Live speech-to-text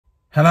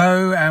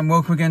Hello and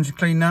welcome again to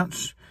Clean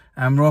Nuts,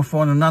 and we're off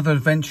on another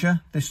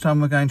adventure. This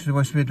time we're going to the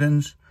West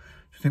Midlands,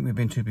 which I think we've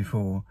been to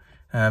before,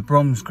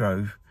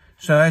 Bromsgrove.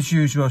 So as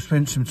usual, I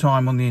spent some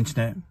time on the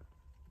internet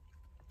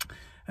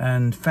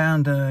and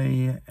found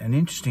an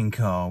interesting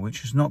car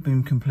which has not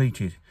been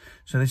completed.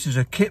 So this is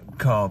a kit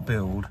car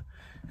build,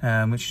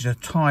 which is a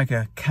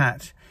Tiger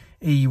Cat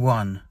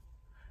E1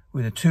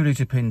 with a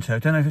 2-litre Pinto.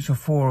 Don't know if it's a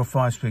 4 or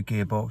 5-speed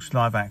gearbox,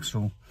 live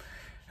axle.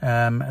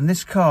 And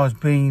this car has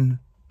been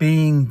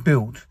being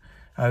built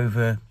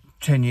over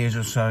 10 years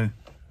or so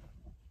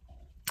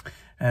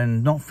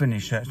and not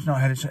finished. It's not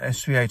had its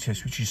SVA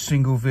test, which is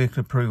single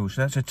vehicle approval.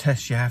 So that's a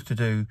test you have to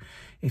do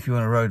if you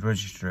want to road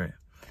register it.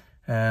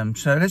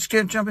 So let's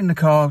jump in the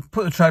car,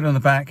 put the trailer on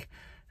the back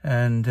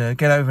and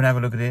get over and have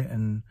a look at it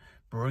and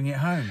bring it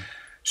home.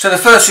 So the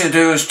first thing to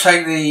do is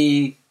take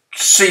the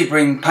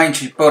Sebring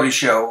painted body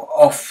shell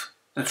off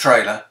the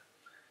trailer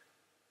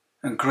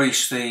and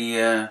grease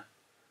the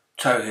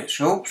tow hitch.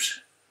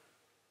 Oops.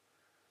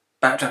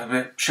 Backed up a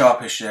bit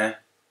sharpish there.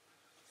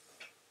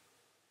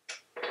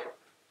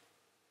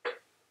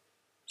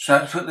 So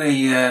let's put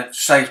the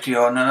safety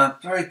on, and I'm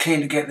very keen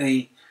to get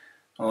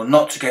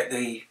not to get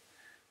the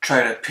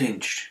trailer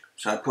pinched.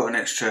 So I put an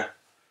extra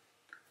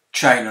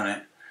chain on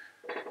it.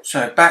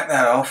 So back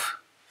that off.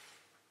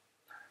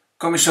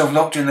 Got myself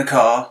locked in the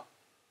car,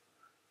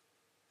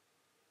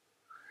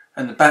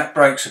 and the back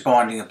brakes are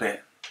binding a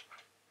bit.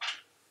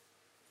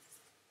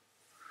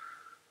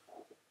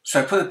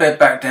 So put the bed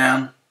back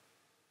down.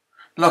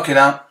 Lock it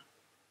up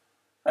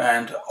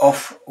and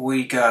off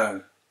we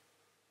go.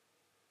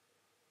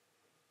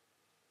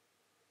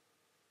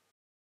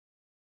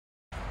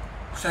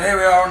 So here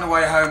we are on the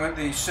way home at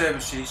the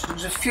services.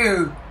 There's a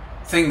few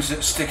things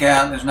that stick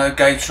out. There's no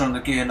gator on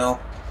the gear knob.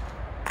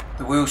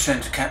 The wheel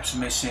centre caps are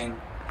missing.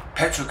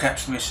 Petrol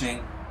caps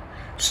missing.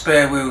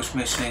 Spare wheels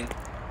missing.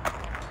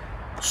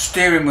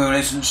 Steering wheel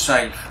isn't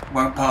safe.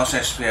 Won't pass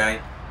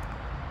SVA.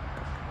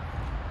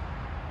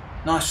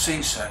 Nice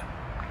seats though.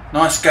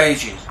 Nice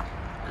gauges.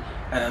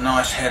 And a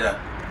nice header.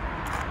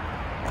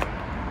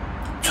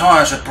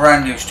 Tyres are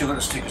brand new, still got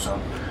the stickers on.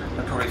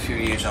 They're probably a few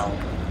years old.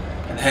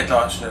 And the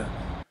headlights are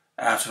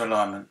out of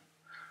alignment.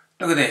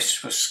 Look at this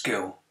for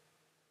skill.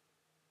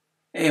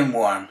 In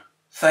one.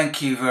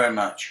 Thank you very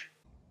much.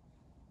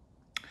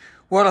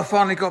 Well, I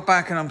finally got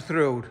back and I'm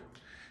thrilled.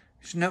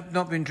 It's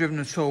not been driven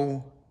at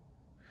all.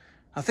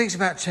 I think it's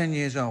about 10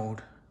 years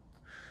old.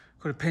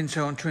 Got a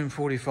Pinto on twin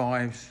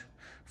 45s,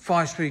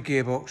 5-speed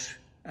gearbox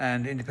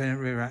and independent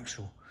rear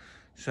axle.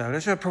 So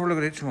let's have a proper look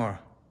at it tomorrow.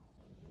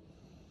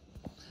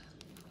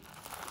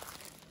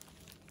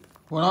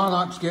 Well, I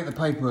like to get the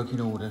paperwork in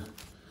order,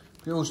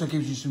 but it also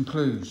gives you some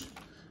clues.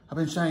 I've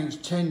been saying it's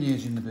 10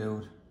 years in the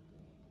build.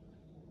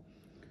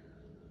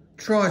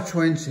 Try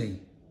 20.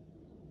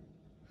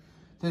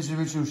 There's the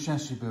original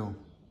chassis build.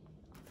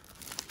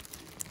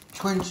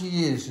 20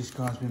 years this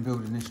guy's been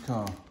building this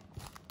car.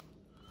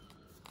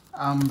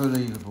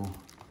 Unbelievable.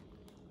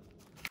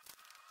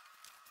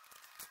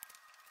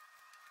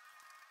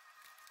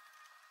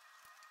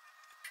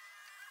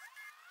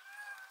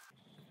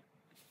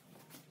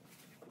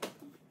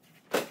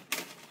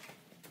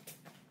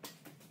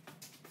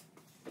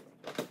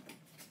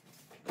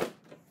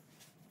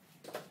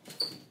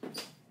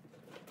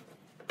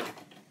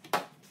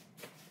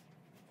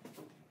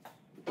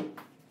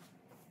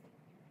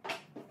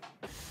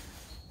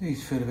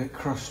 These feel a bit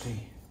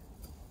crusty.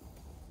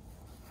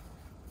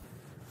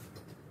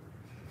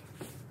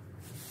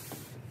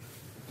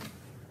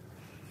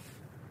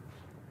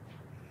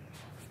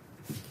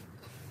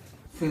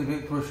 Feel a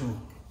bit brittle.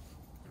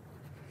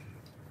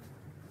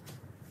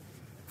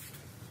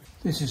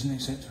 This isn't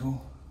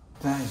acceptable.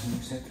 That isn't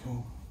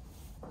acceptable.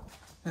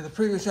 Now the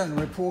previous owner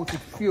reported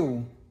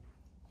fuel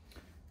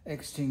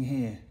exiting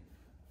here.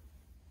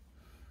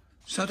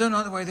 So I don't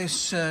like the way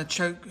this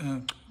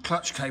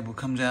clutch cable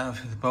comes out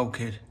of the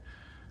bulkhead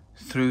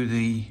through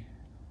the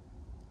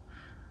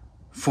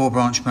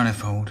 4-branch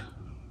manifold.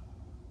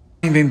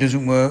 Beam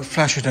doesn't work,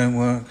 flasher don't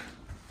work.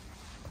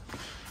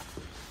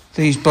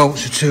 These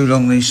bolts are too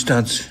long, these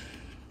studs,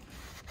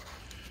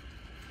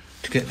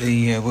 to get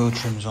the wheel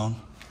trims on.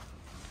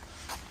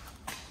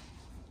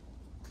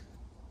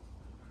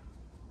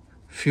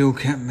 Fuel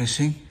cap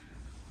missing,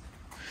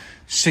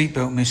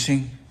 seatbelt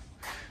missing,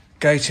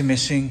 gator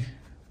missing.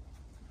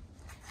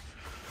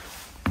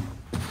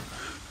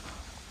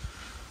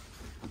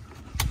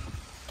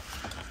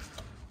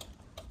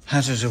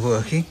 Hazards are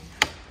working.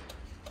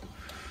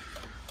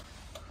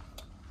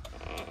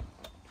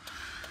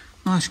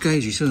 Nice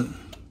gauges, look.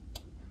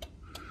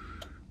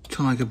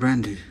 Tiger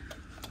branded.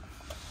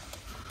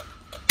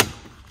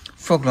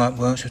 Fog light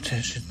works, I've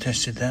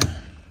tested that.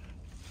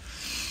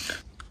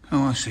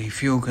 Oh, I see,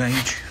 fuel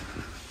gauge.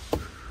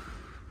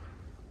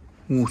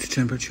 Water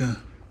temperature.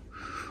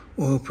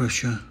 Oil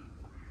pressure.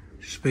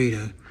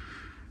 Speedo.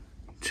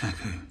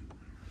 Tacho.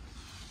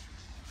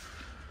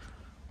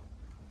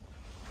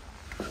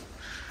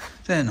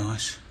 They're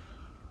nice.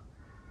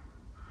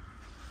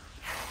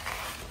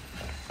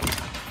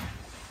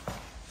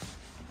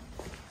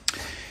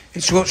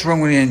 It's what's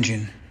wrong with the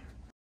engine.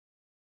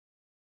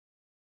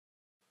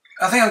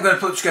 I think I'm going to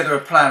put together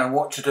a plan of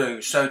what to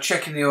do. So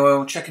checking the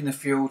oil, checking the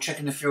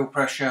fuel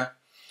pressure,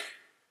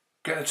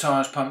 get the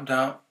tyres pumped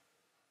up,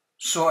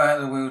 sort out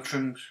the wheel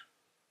trims,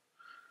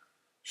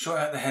 sort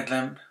out the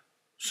headlamp,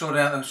 sort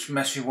out this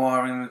messy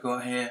wiring we've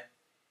got here.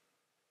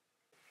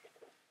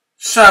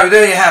 So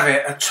there you have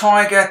it, a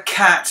Tiger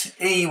Cat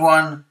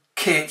E1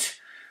 kit,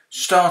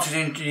 started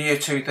in the year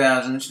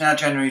 2000, it's now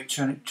January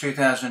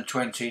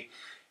 2020,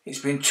 it's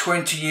been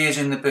 20 years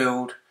in the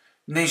build,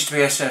 needs to be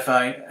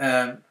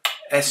SVA,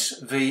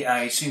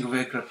 single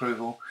vehicle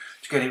approval,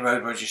 to get it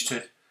road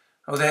registered.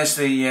 Oh, there's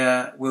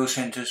the wheel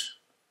centres.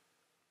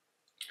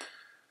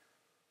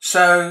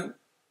 So,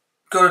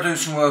 got to do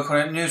some work on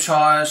it, new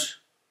tyres,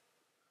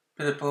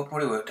 bit of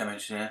bodywork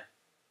damage there,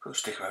 put a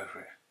sticker over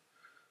it.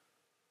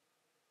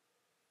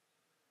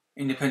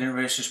 Independent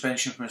rear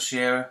suspension from a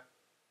Sierra.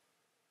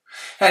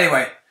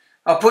 Anyway,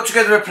 I'll put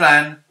together a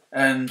plan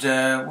and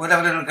we'll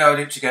have a little go at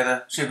it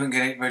together, see if we can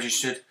get it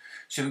registered,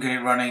 see if we can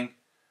get it running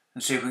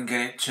and see if we can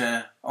get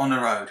it on the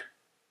road.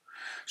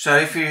 So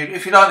if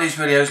you like these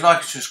videos, like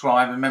and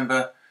subscribe.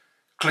 Remember,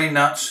 Clean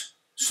Nuts,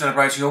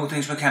 celebrating all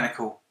things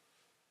mechanical.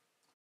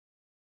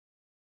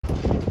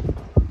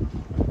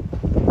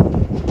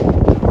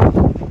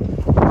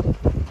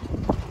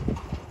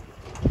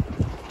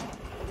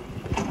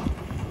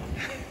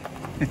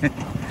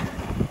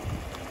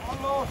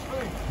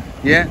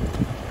 Yeah.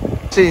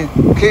 See you.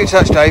 Keep in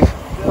touch, Dave.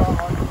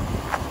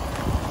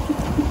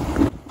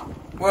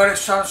 Well,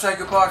 it's time to say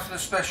goodbye to the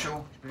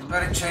special. We've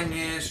had it 10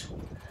 years.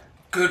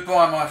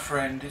 Goodbye, my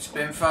friend. It's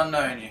been fun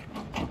knowing you.